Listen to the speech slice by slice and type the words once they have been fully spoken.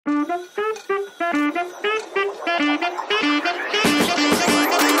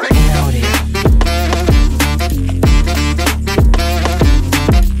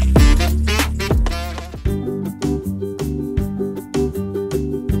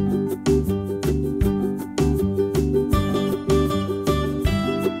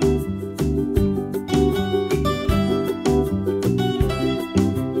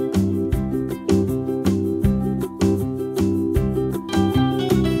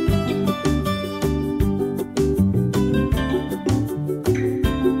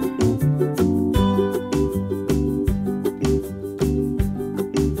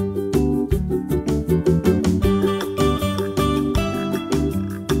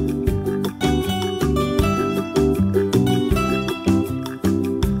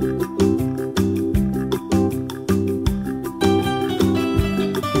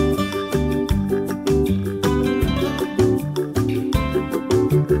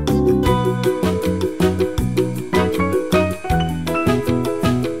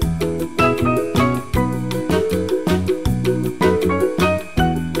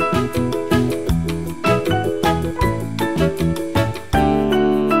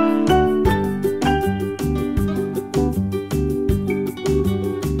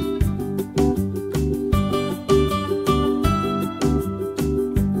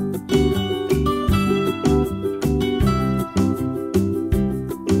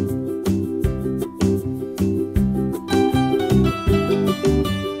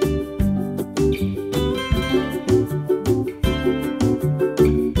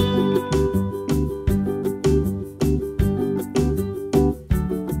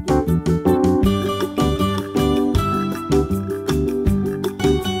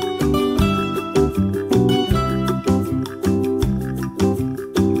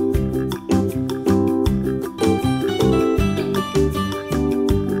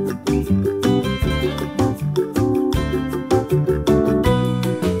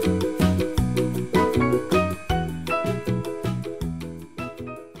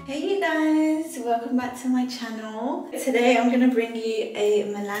welcome back to my channel. Today I'm gonna bring you a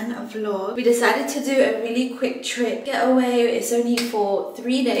Milan vlog. We decided to do a really quick trip getaway. It's only for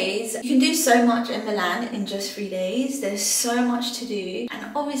 3 days. You can do so much in Milan in just 3 days. There's so much to do, and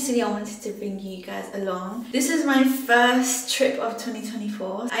obviously I wanted to bring you guys along. This is my first trip of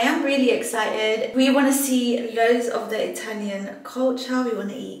 2024. I am really excited. We want to see loads of the Italian culture. We want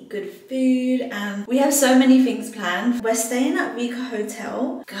to eat good food, and we have so many things planned. We're staying at Vico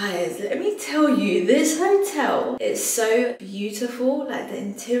Hotel. Guys, let me tell you, this hotel is so beautiful. Like, the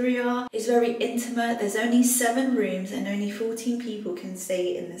interior is very intimate. There's only 7 rooms and only 14 people can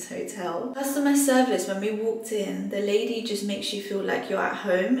stay in this hotel. Customer service, when we walked in, the lady just makes you feel like you're at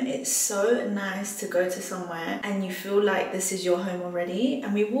home. It's so nice to go to somewhere and you feel like this is your home already.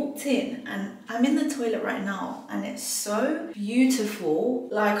 And we walked in, and I'm in the toilet right now, and it's so beautiful.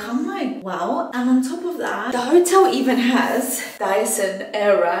 Like, I'm like, wow. And on top of that, the hotel even has Dyson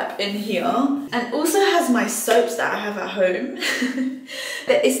Airwrap in here, and also has my soaps that I have at home.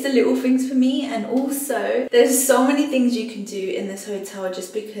 It's the little things for me. And also there's so many things you can do in this hotel,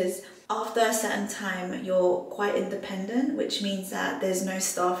 just because after a certain time you're quite independent, which means that there's no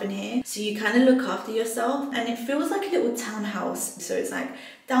staff in here, so you kind of look after yourself, and it feels like a little townhouse. So it's like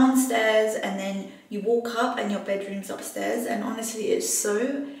downstairs, and then you walk up and your bedroom's upstairs, and honestly it's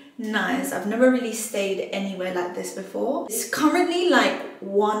so nice. I've never really stayed anywhere like this before. It's currently like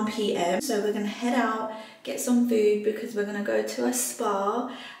 1 p.m. so we're gonna head out, get some food, because we're gonna go to a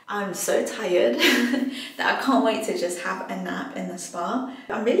spa. I'm so tired that I can't wait to just have a nap in the spa.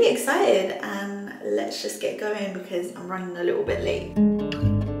 I'm really excited, and let's just get going because I'm running a little bit late.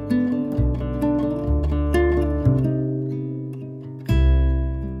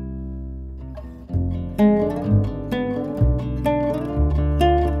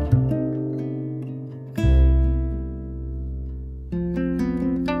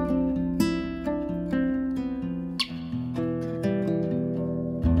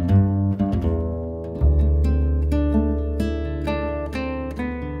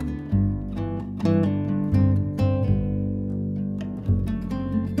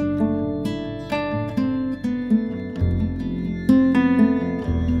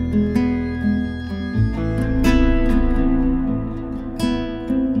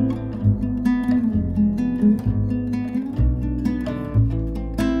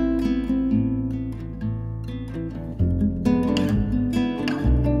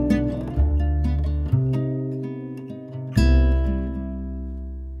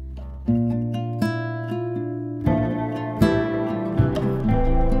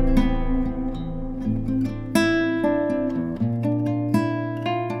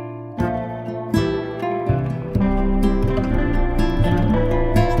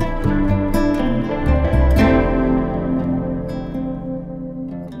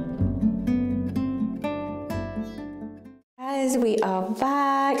 are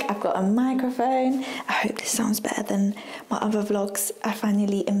back. I've got a microphone. I hope this sounds better than my other vlogs. I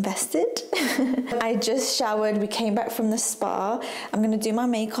finally invested. I just showered. We came back from the spa. I'm gonna do my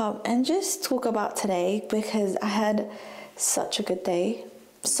makeup and just talk about today because I had such a good day.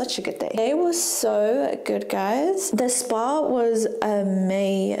 Such a good day. It was so good, guys. The spa was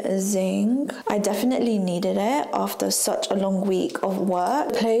amazing. I definitely needed it after such a long week of work.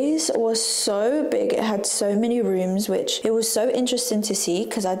 The place was so big. It had so many rooms, which it was so interesting to see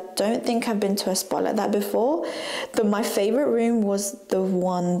because I don't think I've been to a spa like that before. But my favorite room was the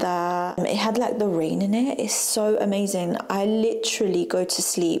one that it had like the rain in it. It's so amazing. I literally go to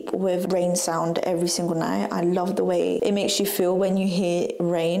sleep with rain sound every single night. I love the way it makes you feel when you hear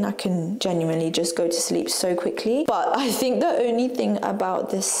rain. I can genuinely just go to sleep so quickly. But I think the only thing about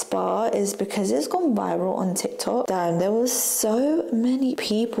this spa is because it's gone viral on TikTok. Damn, there was so many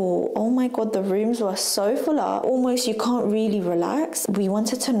people. Oh my god, the rooms were so full up. Almost you can't really relax. We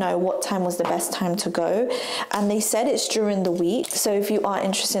wanted to know what time was the best time to go, and they said it's during the week. So if you are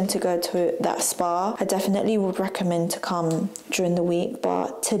interested to go to that spa, I definitely would recommend to come during the week.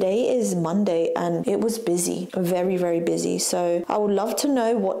 But today is Monday and it was busy, very, very busy. So I would love to know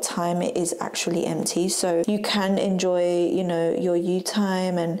what time it is actually empty so you can enjoy, you know, your you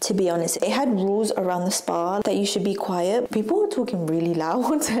time. And to be honest, it had rules around the spa that you should be quiet. People were talking really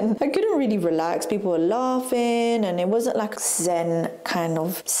loud and I couldn't really relax. People were laughing and it wasn't like a zen kind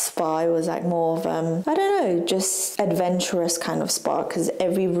of spa. It was like more of I don't know, just adventurous kind of spa because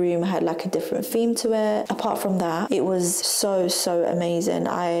every room had like a different theme to it. Apart from that, it was so amazing.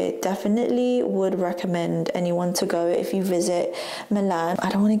 I definitely would recommend anyone to go if you visit Milan. I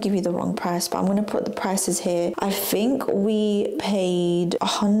don't want to give you the wrong price, but I'm going to put the prices here. I think we paid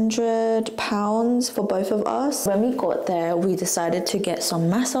 £100 for both of us. When we got there, we decided to get some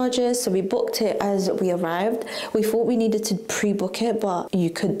massages. So we booked it as we arrived. We thought we needed to pre-book it, but you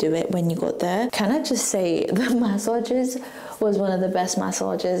could do it when you got there. Can I just say the massages was one of the best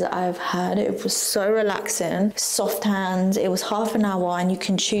massages I've had. It was so relaxing, soft hands. It was half an hour and you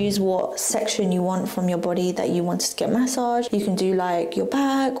can choose what section you want from your body that you wanted to get massaged. You can do like your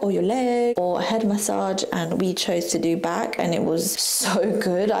back or your leg or a head massage, and we chose to do back and it was so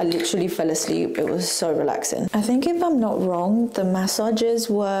good. I literally fell asleep. It was so relaxing. I think if I'm not wrong, the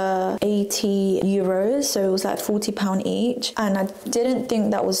massages were 80 euros, so it was like £40 each, and I didn't think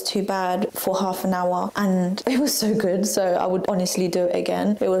that was too bad for half an hour and it was so good. So I would honestly do it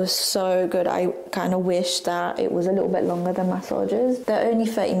again. It was so good. I kind of wish that it was a little bit longer than massages. They're only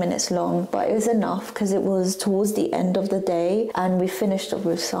 30 minutes long, but it was enough because it was towards the end of the day and we finished up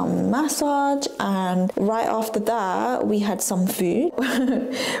with some massage, and right after that we had some food.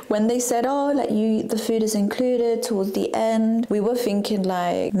 When they said, oh, like the food is included towards the end, we were thinking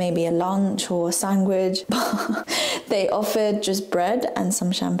like maybe a lunch or a sandwich, but they offered just bread and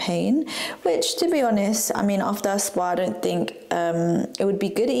some champagne, which to be honest, I mean, after a spa, I don't think it would be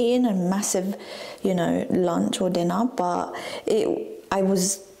good eating a massive, you know, lunch or dinner, but I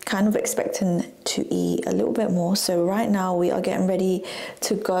was kind of expecting to eat a little bit more. So right now we are getting ready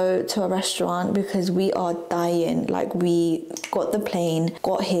to go to a restaurant because we are dying. Like, we got the plane,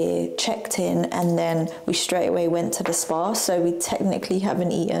 got here, checked in, and then we straight away went to the spa. So we technically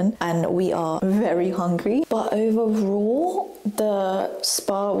haven't eaten and we are very hungry. But overall, the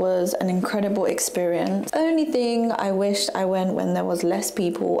spa was an incredible experience. Only thing I wished I went when there was less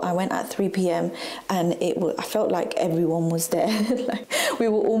people. I went at 3 p.m. and I felt like everyone was there. Like, we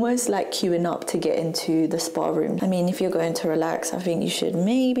were almost like queuing up to get into the spa room. I mean, if you're going to relax, I think you should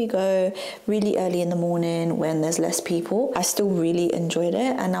maybe go really early in the morning when there's less people. I still really enjoyed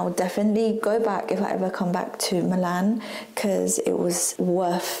it and I would definitely go back if I ever come back to Milan because it was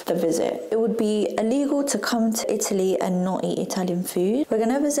worth the visit. It would be illegal to come to Italy and not eat Italian food. We're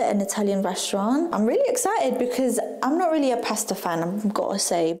gonna visit an Italian restaurant. I'm really excited because I'm not really a pasta fan, I've got to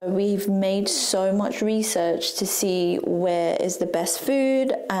say. We've made so much research to see where is the best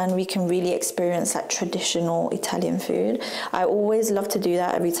food and we can really experience that traditional Italian food. I always love to do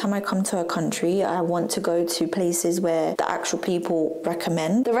that. Every time I come to a country, I want to go to places where the actual people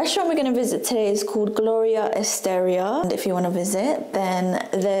recommend. The restaurant we're going to visit today is called Gloria Esteria, and if you want to visit, then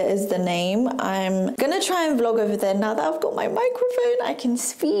there is the name. I'm going to try and vlog over there now that I've got my microphone. I can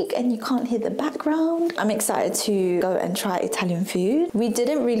speak and you can't hear the background. I'm excited to go and try Italian food. We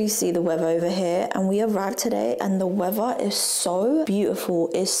didn't really see the weather over here and we arrived today and the weather is so beautiful.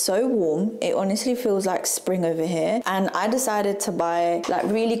 It's so warm. It honestly feels like spring over here, and I decided to buy like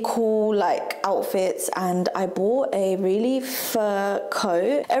really cool like outfits, and I bought a really fur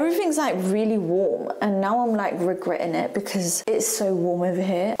coat. Everything's like really warm and now I'm like regretting it because it's so warm over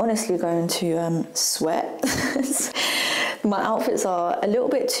here. Honestly going to sweat. My outfits are a little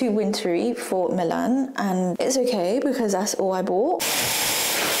bit too wintry for Milan, and it's okay because that's all I bought.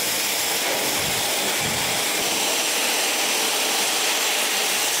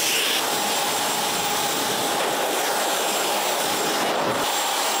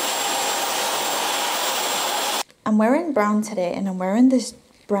 I'm wearing brown today, and I'm wearing this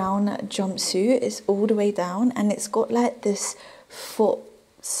brown jumpsuit. It's all the way down, and it's got like this foot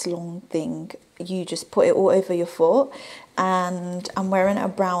slong thing. You just put it all over your foot, and I'm wearing a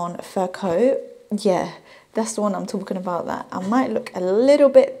brown fur coat. Yeah, that's the one I'm talking about. That I might look a little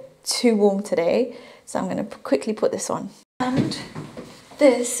bit too warm today, so I'm going to quickly put this on. And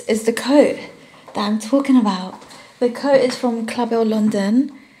this is the coat that I'm talking about. The coat is from Club El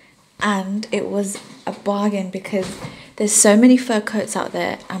London, and it was a bargain because there's so many fur coats out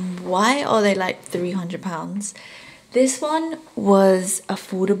there, and why are they like £300? This one was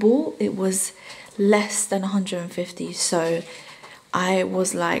affordable. It was less than 150, so I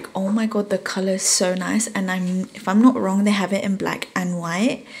was like, oh my god, the color is so nice. And if I'm not wrong, they have it in black and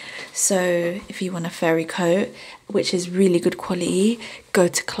white. So if you want a furry coat, which is really good quality, go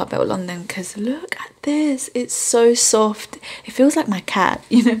to Club El London, because look at this. It's so soft. It feels like my cat,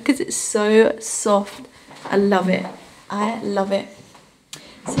 you know, because it's so soft. I love it. I love it.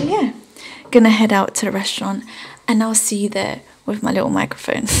 So yeah, gonna head out to the restaurant, and I'll see you there with my little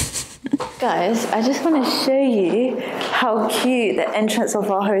microphone. Guys, I just want to show you how cute the entrance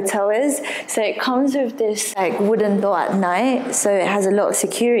of our hotel is. So it comes with this like wooden door at night, so it has a lot of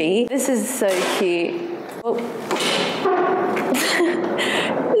security. This is so cute. Oh.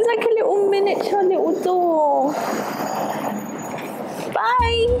 It's like a little miniature little door.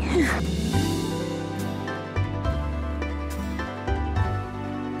 Bye.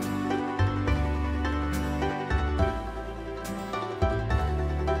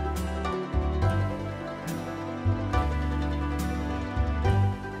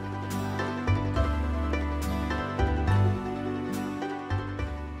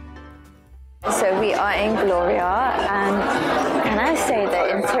 So we are in Gloria, and can I say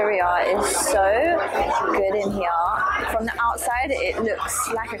the interior is so good in here. From the outside it looks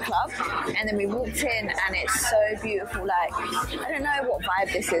like a club, and then we walked in and it's so beautiful. Like, I don't know what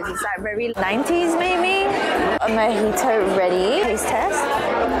vibe this is. It's like very 90s maybe. A mojito ready. Taste test.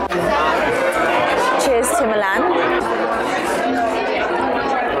 Cheers to Milan.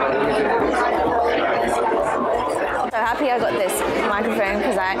 So happy I got this microphone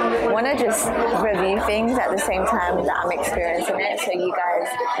because I want to just review things at the same time that I'm experiencing it, so you guys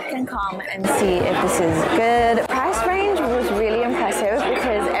can come and see if this is good. Price range was really impressive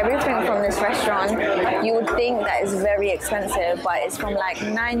because everything from this restaurant you would think that is very expensive, but it's from like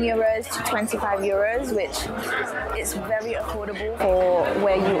 €9 to €25, which is very affordable for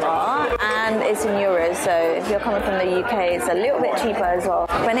where you are, and it's in euros, so if you're coming from the UK it's a little bit cheaper as well.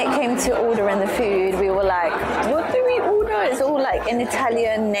 When it came to ordering the food, we were like, what do we order? It's all like in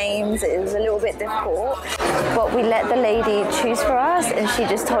Italian names. It was a little bit difficult, but we let the lady choose for us, and she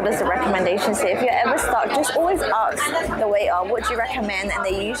just told us the recommendations. So if you're ever stuck, just always ask the waiter, what do you recommend? And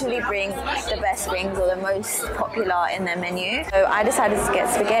they usually bring the best things or the most popular in their menu. So I decided to get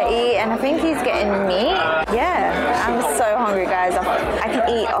spaghetti, and I think he's getting meat. Yeah, I'm so hungry, guys. I can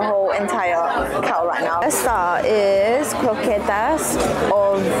eat a whole entire cow right now. The start is croquetas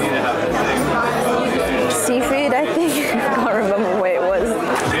of seafood, I think. I can't remember what it was.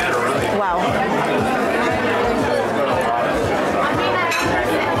 Wow.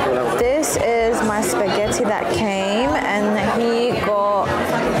 This is my spaghetti that came, and he got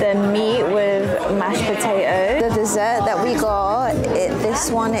the meat with mashed potato. The dessert that we got, this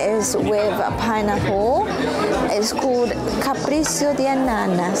one is with pineapple. It's called Capriccio di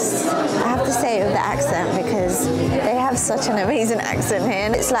Ananas. I have to say it with the accent because they have such an amazing accent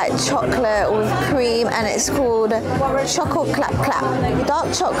here. It's like chocolate with cream, and it's called Choco Clap Clap.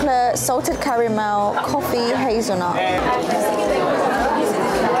 Dark chocolate, salted caramel, coffee, hazelnut.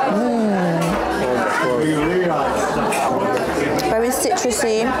 Very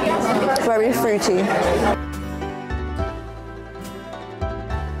citrusy, very fruity.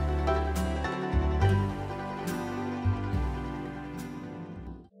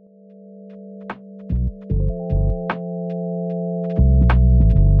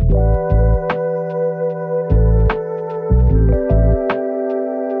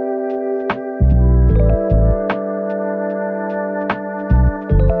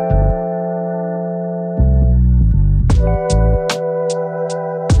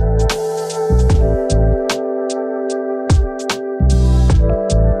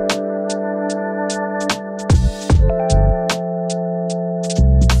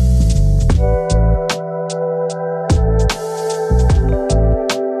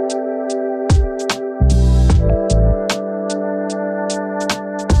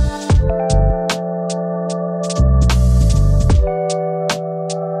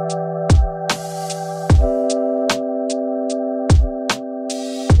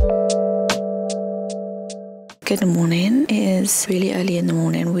 Good morning. It is really early in the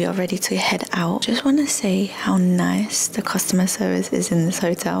morning. We are ready to head out. Just want to say how nice the customer service is in this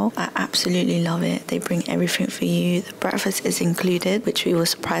hotel. I absolutely love it. They bring everything for you. The breakfast is included, which we were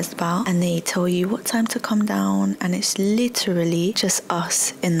surprised about, and they tell you what time to come down, and it's literally just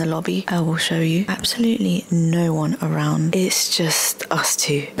us in the lobby. I will show you. Absolutely no one around. It's just us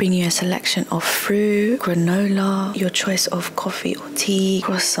two. Bring you a selection of fruit, granola, your choice of coffee or tea,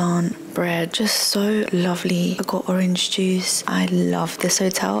 croissant, bread. Just so lovely. I got orange juice. I love this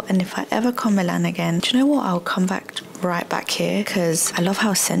hotel, and if I ever come Milan again, do you know what? I'll come back right back here because I love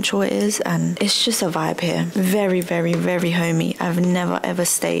how central it is, and it's just a vibe here. Very, very, very homey. I've never ever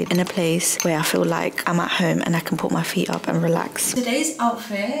stayed in a place where I feel like I'm at home and I can put my feet up and relax. Today's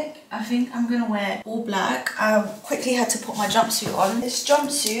outfit, I think I'm gonna wear all black. I quickly had to put my jumpsuit on. This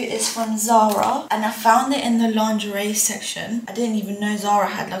jumpsuit is from Zara, and I found it in the lingerie section. I didn't even know Zara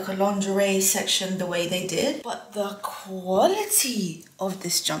had like a lingerie section the way they did, but the quality of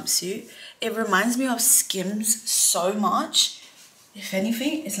this jumpsuit, it reminds me of Skims so much. If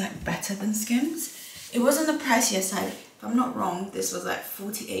anything, it's like better than Skims. It was on the pricier side. If I'm not wrong, this was like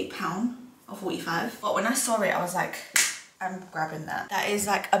 £48 or 45. But when I saw it, I was like, I'm grabbing that. That is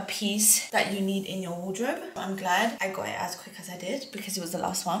like a piece that you need in your wardrobe. I'm glad I got it as quick as I did because it was the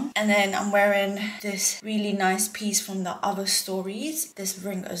last one. And then I'm wearing this really nice piece from the other stories. This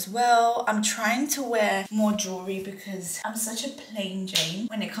ring as well. I'm trying to wear more jewelry because I'm such a plain Jane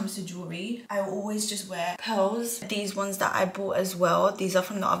when it comes to jewelry. I always just wear pearls. These ones that I bought as well, these are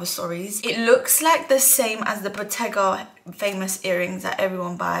from the other stories. It looks like the same as the Bottega famous earrings that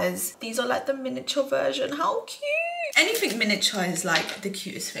everyone buys. These are like the miniature version. How cute! Anything miniature is like the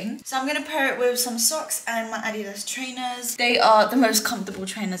cutest thing. So I'm gonna pair it with some socks and my Adidas trainers. They are the most comfortable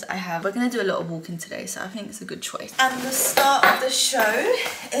trainers I have. We're gonna do a lot of walking today, so I think it's a good choice. And the start of the show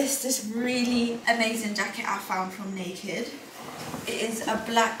is this really amazing jacket I found from Naked. It is a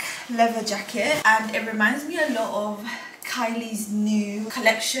black leather jacket, and it reminds me a lot of Kylie's new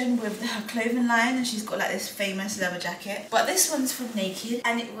collection with her clothing line, and she's got like this famous leather jacket, but this one's from Naked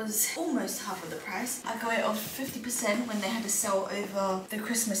and it was almost half of the price. I got it off 50% when they had a sale over the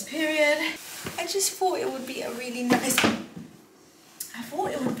Christmas period. I just thought it would be a really nice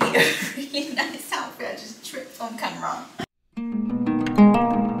outfit. I just tripped on camera.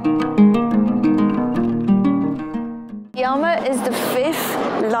 Duomo is the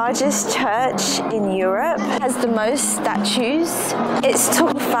 5th largest church in Europe, has the most statues. It's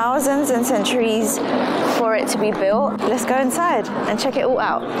took thousands and centuries for it to be built. Let's go inside and check it all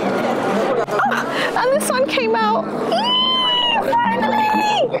out. Oh, and the sun came out.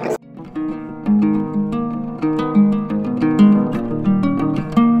 Finally!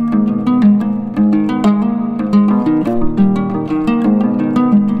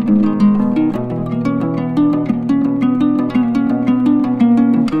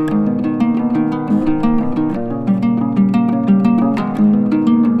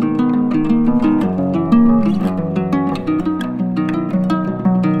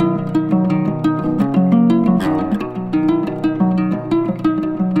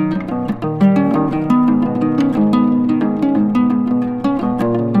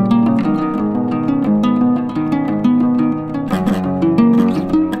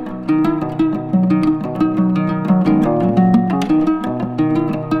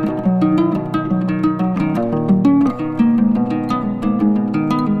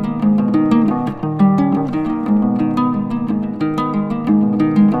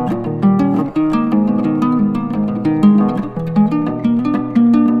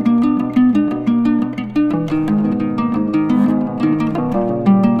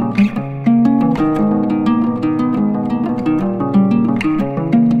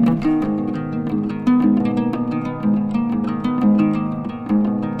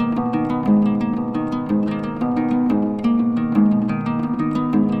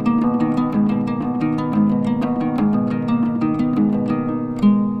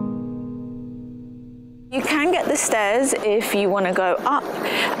 Stairs if you want to go up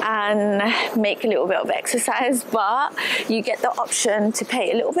and make a little bit of exercise, but you get the option to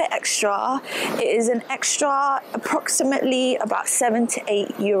pay a little bit extra. It is an extra approximately about 7 to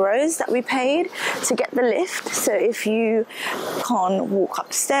 8 euros that we paid to get the lift. So if you can't walk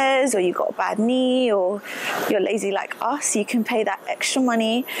upstairs, or you got a bad knee, or you're lazy like us, you can pay that extra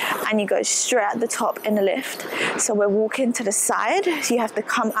money and you go straight at the top in the lift. So we're walking to the side, so you have to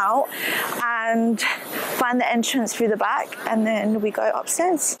come out and find the entrance through the back, and then we go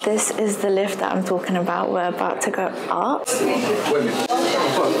upstairs. This is the lift that I'm talking about. We're about to go up.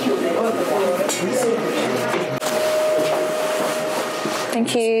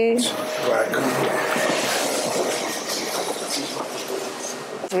 Thank you.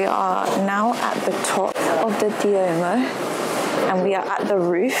 We are now at the top of the Duomo and we are at the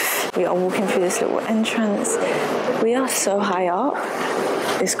roof. We are walking through this little entrance. We are so high up,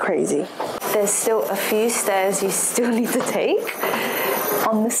 it's crazy. There's still a few stairs you still need to take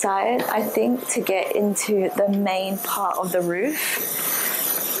on the side, I think, to get into the main part of the roof.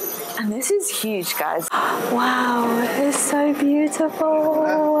 And this is huge, guys. Wow, it's so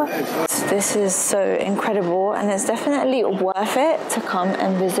beautiful. This is so incredible, and it's definitely worth it to come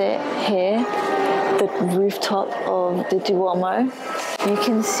and visit here, the rooftop of the Duomo. You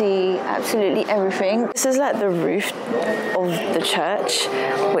can see absolutely everything. This is like the roof of the church,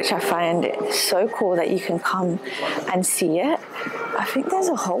 which I find it so cool that you can come and see it. I think there's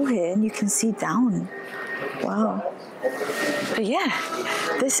a hole here and you can see down. Wow. But yeah,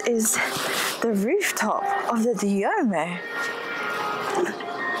 this is the rooftop of the Duomo.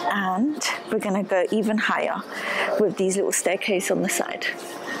 And we're gonna go even higher with these little staircases on the side.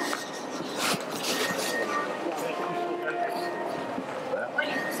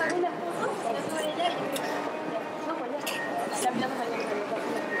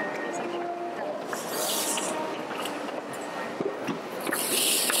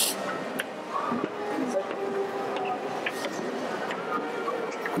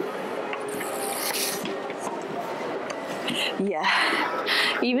 Yeah,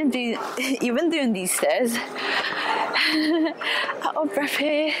 even doing these stairs, out of breath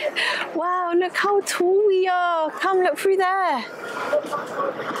here. Wow, look how tall we are. Come look through there.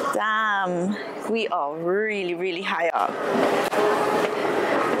 Damn, we are really, really high up.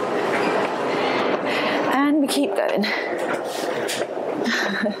 And we keep going.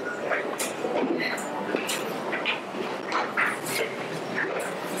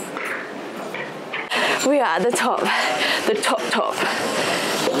 We are at the top, the top.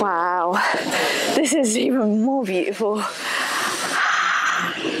 Wow, this is even more beautiful.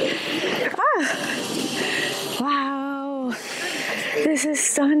 Wow, this is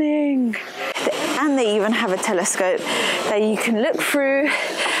stunning. And they even have a telescope that you can look through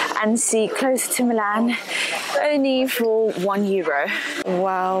and see closer to Milan, only for €1.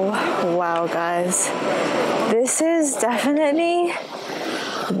 Wow, guys. This is definitely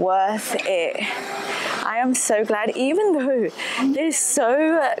worth it. I am so glad, even though it's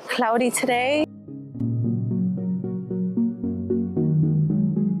so cloudy today.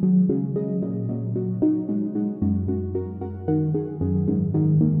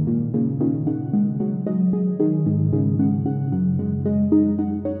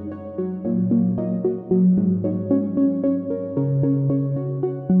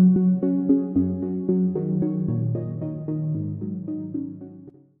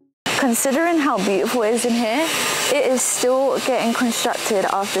 Considering how beautiful it is in here, it is still getting constructed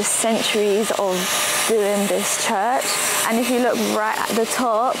after centuries of doing this church. And if you look right at the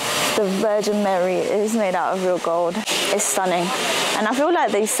top, the Virgin Mary is made out of real gold. It's stunning. And I feel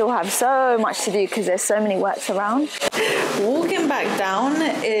like they still have so much to do because there's so many works around. Walking back down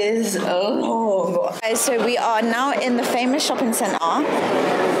is long. So we are now in the famous shopping centre.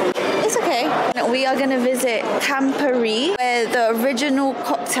 It's okay. We are going to visit Campari, where the original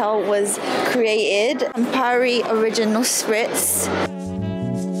cocktail was created. Campari Original Spritz.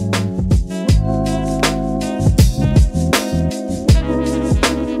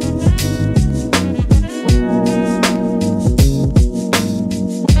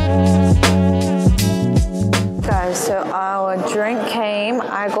 So our drink came.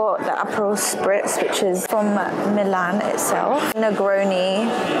 I got the Aperol Spritz, which is from Milan itself. Negroni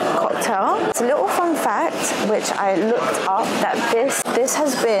cocktail. It's a little fun fact, which I looked up, that this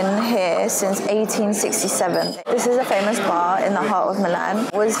has been here since 1867. This is a famous bar in the heart of Milan.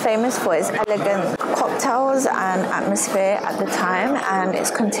 It was famous for its elegant cocktails and atmosphere at the time, and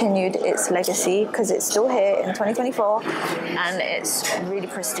it's continued its legacy because it's still here in 2024 and it's really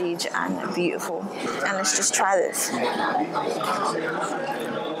prestige and beautiful. And let's just try this.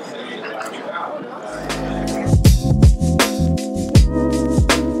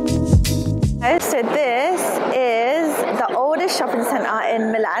 So this is the oldest shopping centre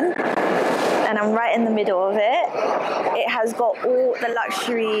in Milan, and I'm right in the middle of it. It has got all the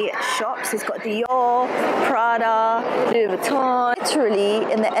luxury shops. It's got Dior, Prada, Louis Vuitton.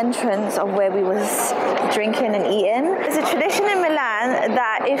 Literally in the entrance of where we was drinking and eating. There's a tradition in Milan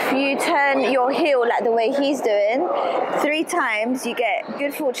that if you turn your heel like the way he's doing 3 times, you get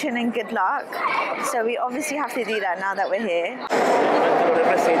good fortune and good luck. So we obviously have to do that now that we're here.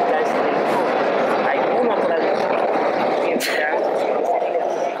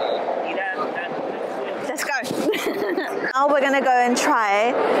 Let's go. Now Now we're gonna go and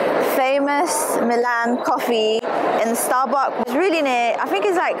try famous Milan coffee in Starbucks. It's really near. I think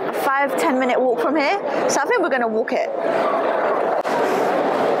it's like a 5-10 minute walk from here. So I think we're gonna walk it.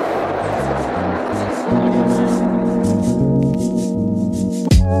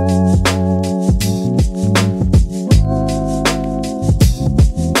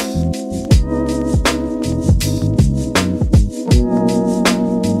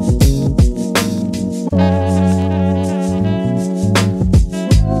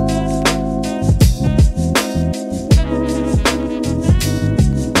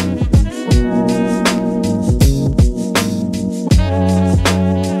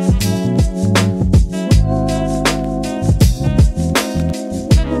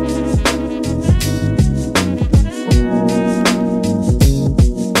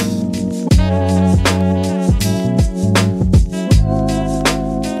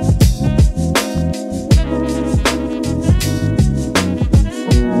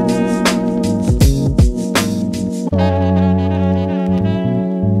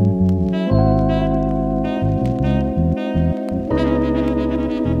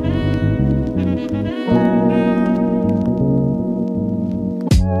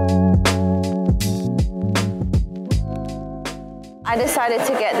 I decided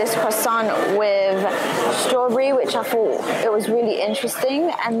to get this croissant with strawberry, which I thought it was really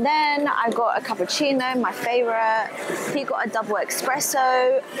interesting. And then I got a cappuccino, my favorite. He got a double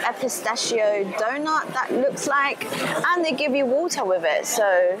espresso, a pistachio donut that looks like, and they give you water with it.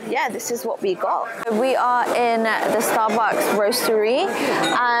 So yeah, this is what we got. We are in the Starbucks roastery,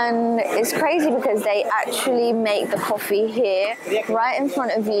 and it's crazy because they actually make the coffee here right in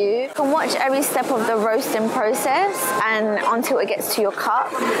front of you. You can watch every step of the roasting process and until it gets to your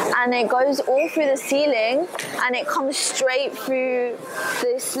cup, and it goes all through the ceiling and it comes straight through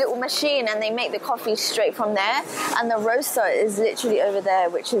this little machine, and they make the coffee straight from there, and the roaster is literally over there,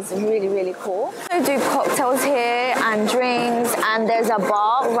 which is really, really cool. They do cocktails here and drinks, and there's a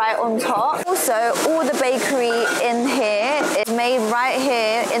bar right on top. Also, all the bakery in here is made right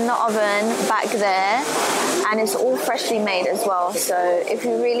here in the oven back there, and it's all freshly made as well. So if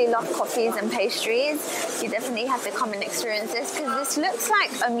you really love coffees and pastries, you definitely have to come and experience this, because this looks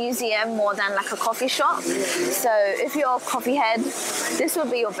like a museum more than like a coffee shop. So if you're a coffee head, this will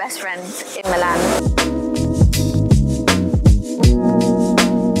be your best friend in Milan.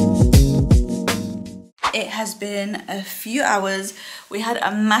 It has been a few hours. We had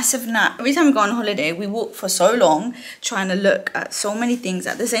a massive nap. Every time we go on holiday, we walk for so long trying to look at so many things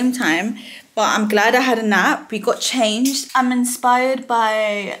at the same time. But I'm glad I had a nap. We got changed. I'm inspired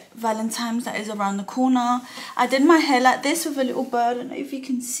by Valentine's that is around the corner. I did my hair like this with a little bird. I don't know if you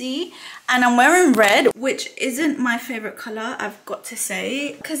can see. And I'm wearing red, which isn't my favorite color, I've got to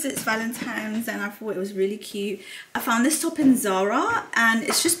say, because it's Valentine's and I thought it was really cute. I found this top in Zara, and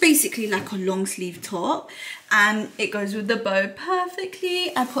it's just basically like a long sleeve top, and it goes with the bow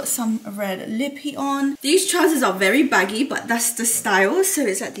perfectly. I put some red lippy on. These trousers are very baggy, but that's the style. So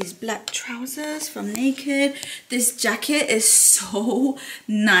it's like these black trousers from Naked. This jacket is so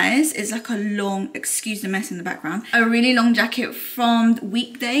nice. It's like a long, excuse the mess in the background, a really long jacket from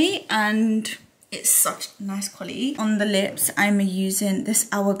Weekday, and it's such nice quality. On the lips, I'm using this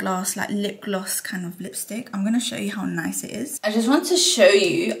Hourglass like lip gloss kind of lipstick. I'm gonna show you how nice it is. I just want to show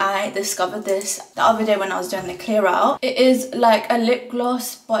you, I discovered this the other day when I was doing the clear out. It is like a lip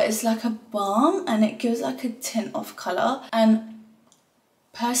gloss, but it's like a balm, and it gives like a tint of color. And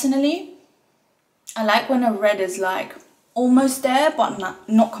personally, I like when a red is like almost there, but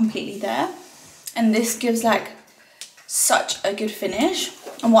not completely there. And this gives like such a good finish.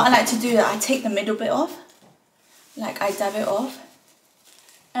 And what I like to do is I take the middle bit off, like I dab it off,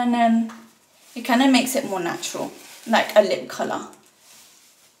 and then it kind of makes it more natural, like a lip colour.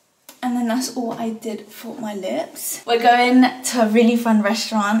 And then that's all I did for my lips. We're going to a really fun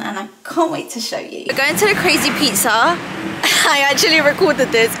restaurant, and I can't wait to show you. We're going to the Crazy Pizza. I actually recorded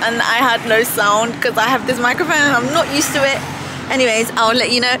this and I had no sound because I have this microphone and I'm not used to it. Anyways, I'll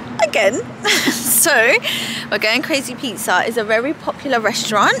let you know again. So we're going Crazy Pizza. It's a very popular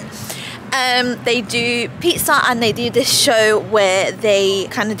restaurant. They do pizza, and they do this show where they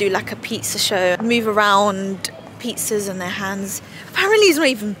kind of do like a pizza show, move around pizzas in their hands. Apparently it's not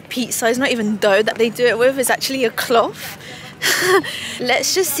even pizza, it's not even dough that they do it with, it's actually a cloth.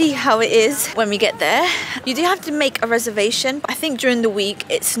 Let's just see how it is when we get there. You do have to make a reservation, but I think during the week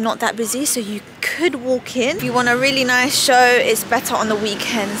it's not that busy, so you could walk in. If you want a really nice show, it's better on the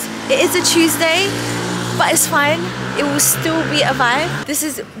weekends. It is a Tuesday, but it's fine. It will still be a vibe. This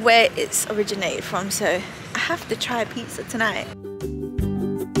is where it's originated from, so I have to try pizza tonight.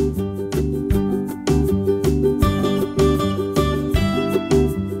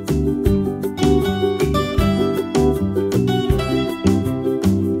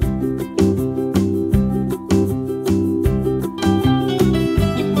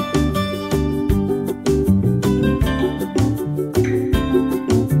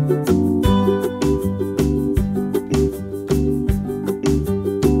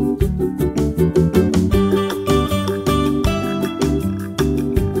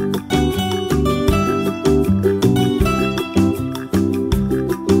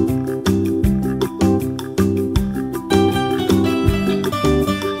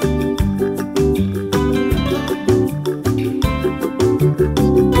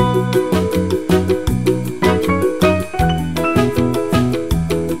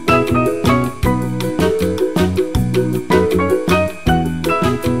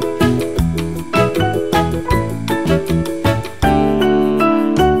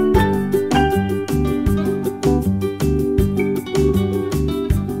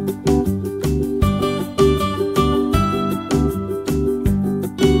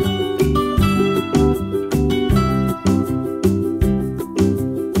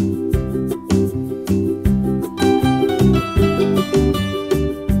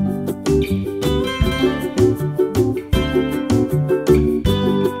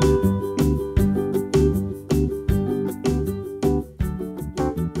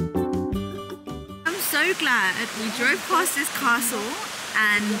 castle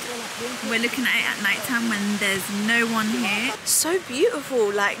and we're looking at it at night time when there's no one here. So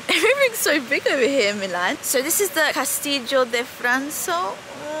beautiful, like everything's so big over here in Milan. So this is the Castillo de Franzo.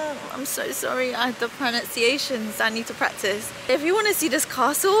 I'm so sorry, the pronunciations I need to practice. If you want to see this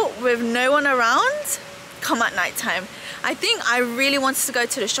castle with no one around, come at night time. I think I really wanted to go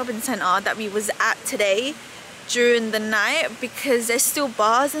to the shopping centre that we was at today during the night because there's still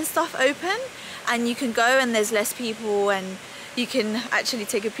bars and stuff open and you can go and there's less people and you can actually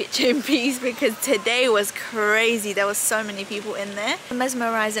take a picture in peace because today was crazy. There were so many people in there.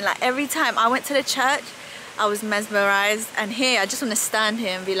 Mesmerizing, like every time I went to the church, I was mesmerized, and here I just want to stand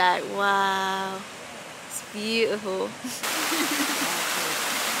here and be like, wow, it's beautiful.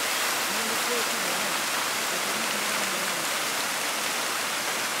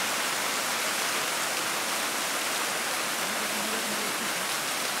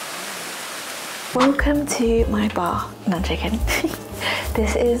 Welcome to my bar. No, I'm joking.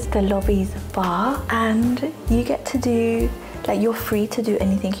 This is the lobby's bar and you get to do, like you're free to do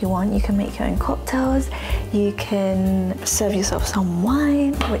anything you want. You can make your own cocktails, you can serve yourself some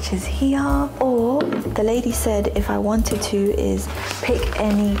wine, which is here, or the lady said if I wanted to is pick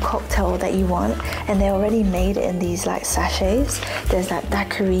any cocktail that you want and they're already made in these like sachets. There's like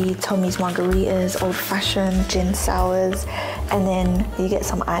daiquiri, Tommy's margaritas, old fashioned, gin sours, and then you get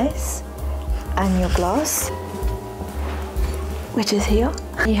some ice and your glass, which is here.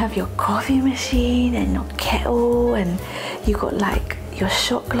 You have your coffee machine and your kettle and you got like your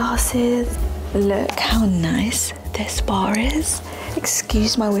shot glasses. Look how nice this bar is.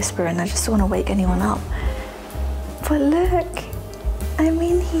 Excuse my whispering, I just don't want to wake anyone up. But look, I'm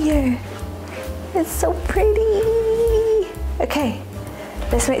in here. It's so pretty. Okay,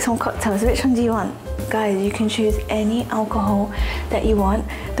 let's make some cocktails. Which one do you want? Guys, you can choose any alcohol that you want.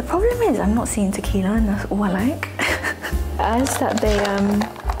 The problem is I'm not seeing tequila and that's all I like. Ice that they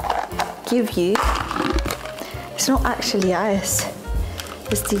give you, it's not actually ice.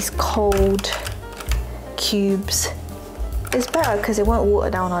 It's these cold cubes. It's better because it won't water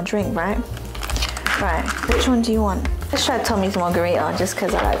down our drink, right? Right, which one do you want? Let's try Tommy's margarita just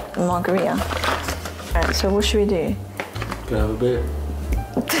because I like margarita. Right, so what should we do? Can I have a bit?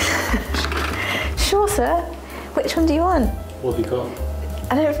 Sure, sir. Which one do you want? What have you got?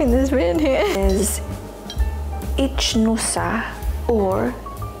 I don't think there's written here. There's Ichnusa or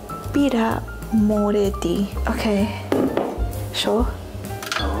Bira Moredi. Okay. Sure?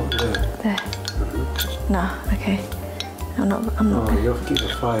 Oh, there. There. Mm-hmm. No, okay. I'm not. Oh, you have to keep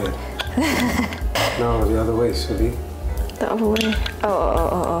it fired. No, the other way, silly. The other way.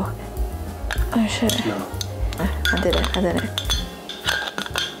 Oh. Oh shit. No. I did it. No.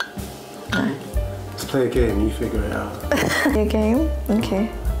 Let's play a game, you figure it out. A game? Okay.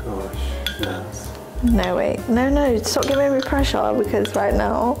 Gosh, nuts. No, wait. No, stop giving me pressure because right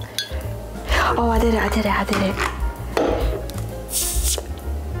now... Oh, I did it.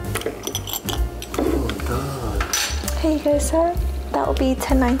 Oh, God. Here you go, sir. That will be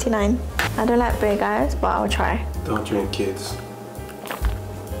 $10.99. I don't like big guys, but I'll try. Don't drink, kids.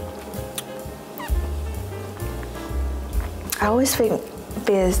 I always think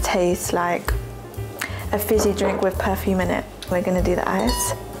beers taste like a fizzy drink with perfume in it. We're gonna do the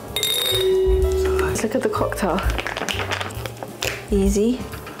ice. Let's look at the cocktail. Easy.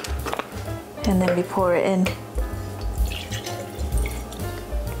 And then we pour it in.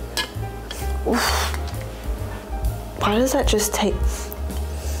 Oof. Why does that just take...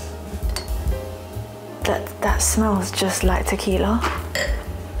 That smells just like tequila.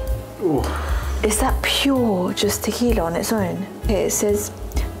 Ooh. Is that pure just tequila on its own? Okay, it says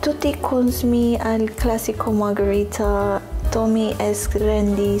tutti consumi al classico margarita, Tommy es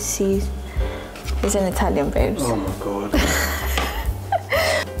grandissimo. It's in Italian, babes. Oh my God.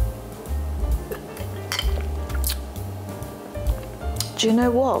 Do you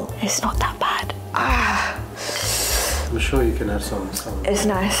know what? It's not that bad. I'm sure you can have some. It's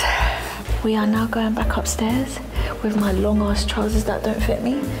nice. We are now going back upstairs with my long ass trousers that don't fit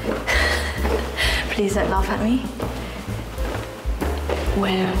me. Please don't laugh at me.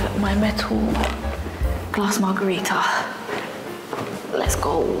 With my metal glass margarita. Let's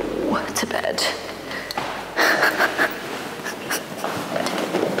go to bed.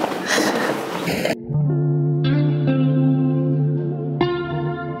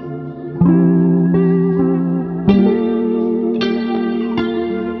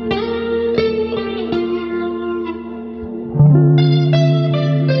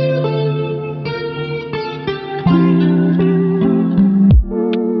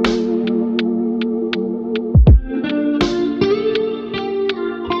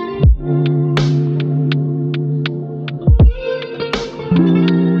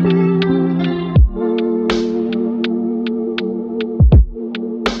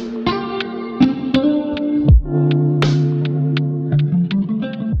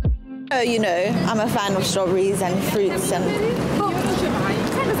 fan of strawberries and fruits and...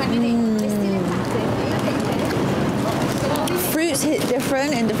 Fruits hit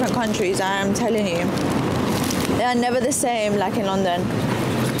different in different countries, I am telling you. They are never the same like in London.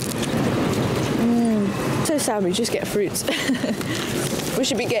 So sad we just get fruits. We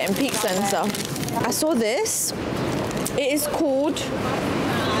should be getting pizza and stuff. I saw this. It is called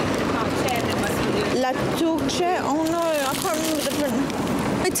La Turce. Oh no, I can't remember the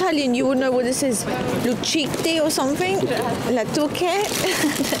Italian, you would know what this is. Lucite or something. La Turce.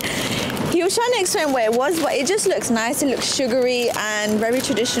 He was trying to explain what it was, but it just looks nice. It looks sugary and very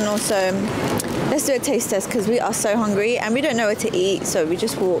traditional. So let's do a taste test because we are so hungry and we don't know what to eat. So we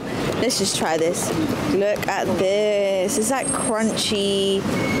just thought, let's just try this. Look at this. It's like crunchy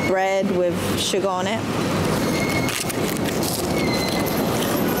bread with sugar on it.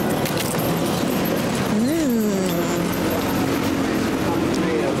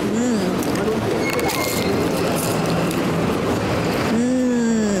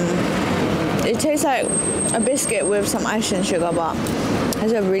 It tastes like a biscuit with some icing sugar, but it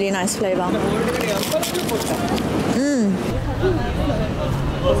has a really nice flavour.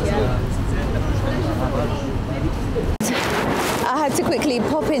 I had to quickly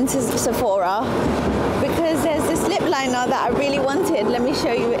pop into Sephora because there's this lip liner that I really wanted. Let me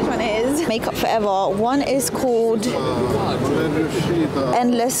show you which one it is. Makeup Forever. One is called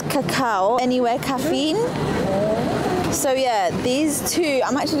Endless Cacao, Anywhere Caffeine. So yeah, these two,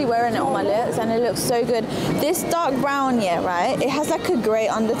 I'm actually wearing it on my lips and it looks so good. This dark brown, yeah, right? It has like a grey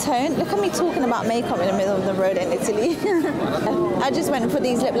undertone. Look at me talking about makeup in the middle of the road in Italy. I just went for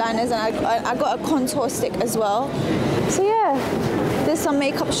these lip liners and I got a contour stick as well. So yeah, there's some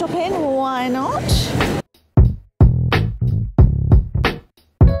makeup shopping, why not?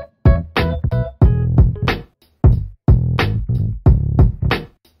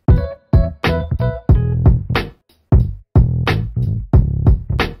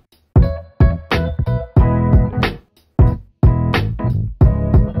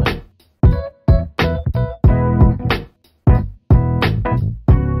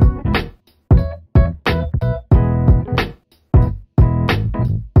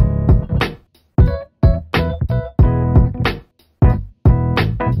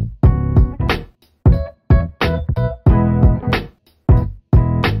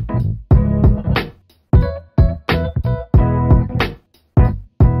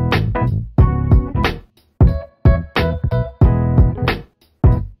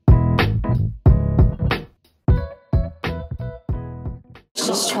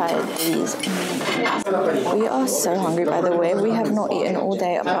 Just try these. We are so hungry, by the way. We have not eaten all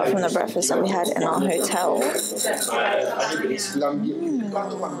day apart from the breakfast that we had in our hotel.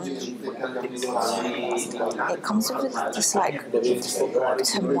 It comes with this like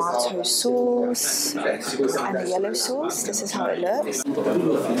tomato sauce and a yellow sauce. This is how it looks.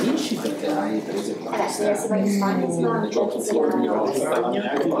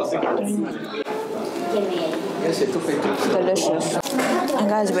 Delicious. And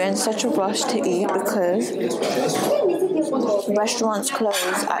guys, we're in such a rush to eat because restaurants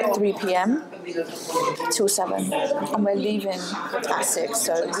close at 3 p.m. till 7 and we're leaving at 6,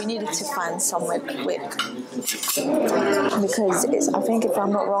 so we needed to find somewhere quick because it's, I think if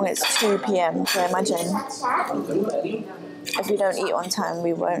I'm not wrong, it's 2 p.m. so imagine if we don't eat on time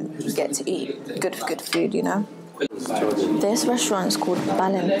we won't get to eat good food, you know. This restaurant is called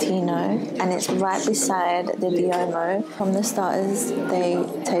Valentino and it's right beside the Duomo. From the starters, they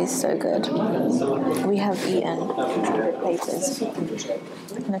taste so good. We have eaten platers.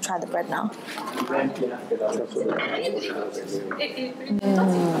 I'm gonna try the bread now.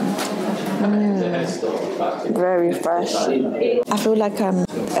 Very fresh. I feel like I'm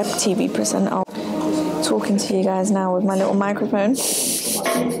a TV presenter talking to you guys now with my little microphone.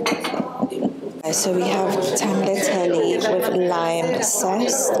 So we have tagliatelle with lime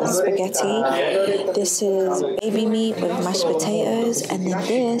zest, spaghetti. This is baby meat with mashed potatoes, and then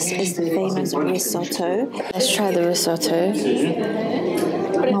this is the famous risotto. Let's try the risotto.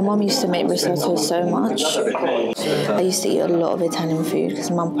 My mum used to make risotto so much. I used to eat a lot of Italian food because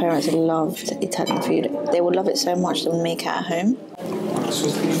my parents loved Italian food. They would love it so much they would make it at home.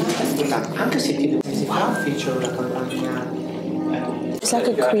 It's like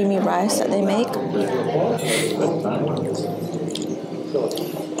a creamy rice that they make.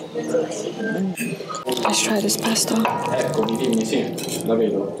 Let's try this pasta. I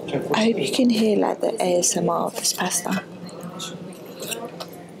hope you can hear like the ASMR of this pasta.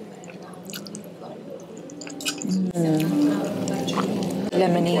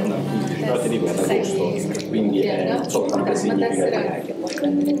 Lemony.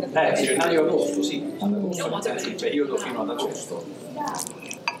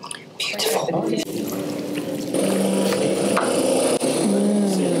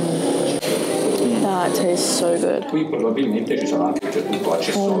 That tastes so good.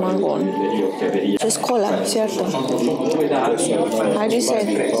 Oh my god. It's cola, cierto? How do you say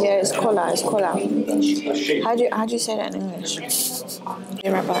it? Yeah, it's cola, it's cola. How do you say that in English? Be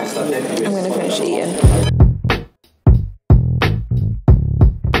right back. I'm gonna finish eating.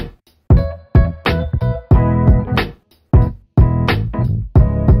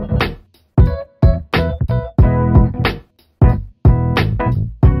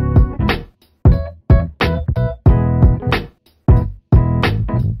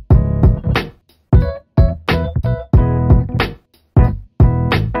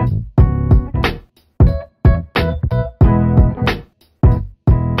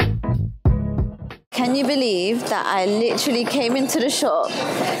 Can you believe that I literally came into the shop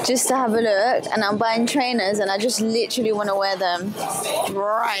just to have a look, and I'm buying trainers and I just literally want to wear them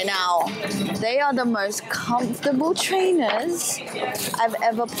right now. They are the most comfortable trainers I've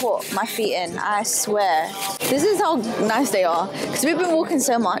ever put my feet in, I swear. This is how nice they are, because we've been walking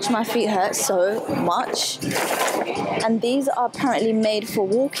so much, my feet hurt so much. And these are apparently made for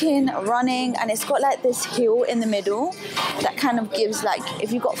walking, running, and it's got like this heel in the middle that kind of gives, like,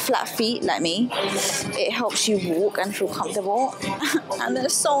 if you've got flat feet like me, it helps you walk and feel comfortable. And they're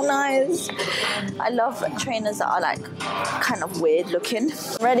so nice. I love trainers that are like kind of weird looking.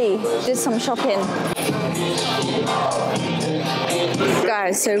 Ready, did some shopping.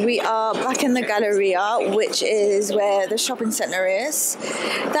 Guys, so we are back in the Galleria, which is where the shopping centre is.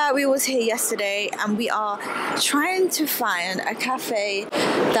 That we was here yesterday, and we are trying to find a cafe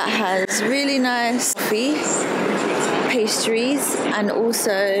that has really nice coffee, pastries, and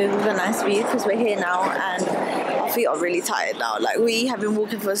also the nice view, because we're here now and our feet are really tired now. Like, we have been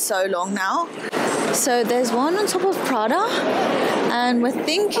walking for so long now. So there's one on top of Prada, and we're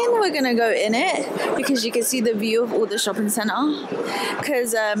thinking we're gonna go in it because you can see the view of all the shopping centre,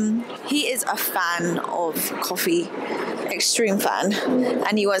 because he is a fan of coffee, extreme fan,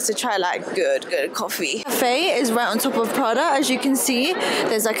 and he wants to try like good coffee. Cafe is right on top of Prada, as you can see.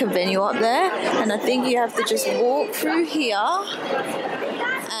 There's like a venue up there, and I think you have to just walk through here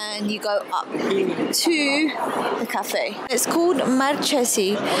and you go up to the cafe. It's called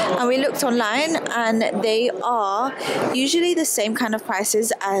Marchesi, and we looked online and they are usually the same kind of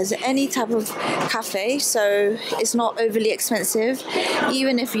prices as any type of cafe, so it's not overly expensive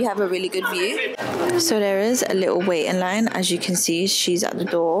even if you have a really good view. So there is a little waiting line, as you can see. She's at the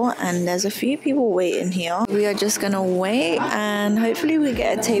door and there's a few people waiting here. We are just gonna wait and hopefully we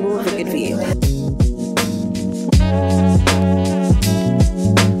get a table with a good view.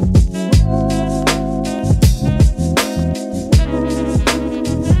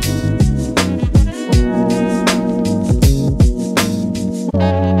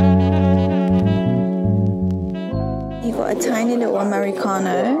 Tiny little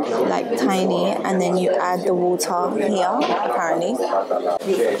Americano, like tiny, and then you add the water here, apparently.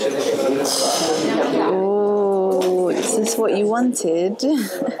 Oh, is this what you wanted?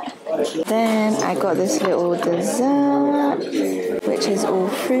 Then I got this little dessert, which is all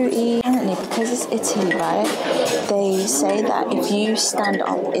fruity. Apparently, because it's Italy, right, they say that if you stand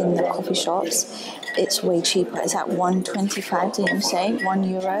up in the coffee shops, it's way cheaper. It's at $1.25, didn't you say?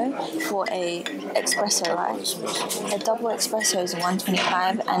 €1 for a espresso, right? A double espresso is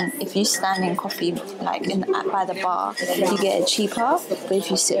 $1.25, and if you stand in coffee, like by the bar, you get it cheaper. But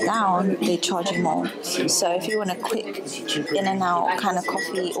if you sit down, they charge you more. So if you want a quick in and out kind of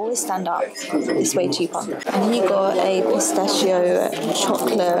coffee, always stand up. It's way cheaper. And you got a pistachio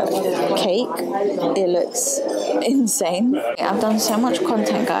chocolate cake. It looks insane. I've done so much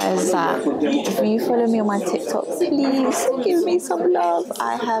content, guys, that if you follow me on my TikTok, please give me some love.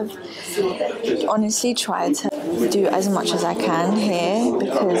 I have honestly tried to do as much as I can here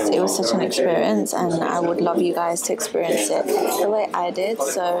because it was such an experience, and I would love you guys to experience it the way I did.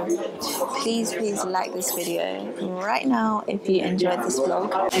 So please like this video right now if you enjoyed this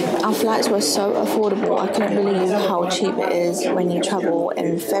vlog. Our flights were so affordable. I couldn't believe how cheap it is when you travel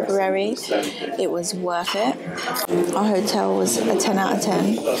in February. It was worth it. Our hotel was a 10 out of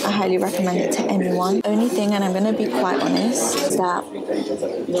 10. I highly recommend it to anyone. Only thing, and I'm going to be quite honest, is that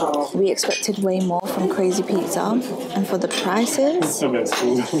we expected way more from Crazy Pizza, and for the prices,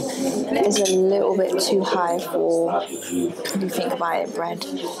 it's a little bit too high for, if you think about it, bread.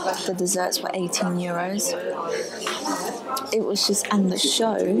 The desserts were €18. it was just, and the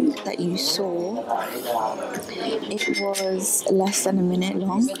show that you saw, it was less than a minute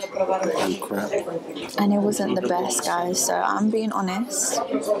long. Crap. And it wasn't the best, guys, so I'm being honest.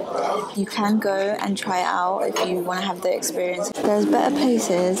 You can go and try it out if you want to have the experience. There's better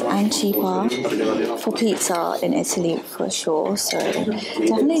places and cheaper for pizza in Italy for sure, so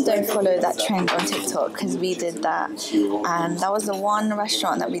definitely don't follow that trend on TikTok, because we did that, and that was the one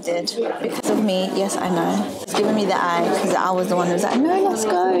restaurant that we did because of me. Yes, I know, it's giving me the eye because I was the one who was like, no, let's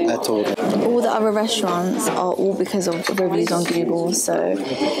go. I told her. All the other restaurants are all because of reviews on Google. So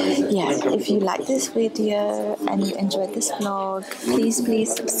yeah, if you like this video and you enjoyed this vlog, please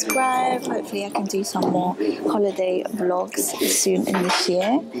subscribe. Hopefully I can do some more holiday vlogs soon in this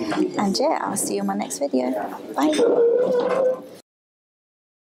year, and yeah, I'll see you in my next video. Bye.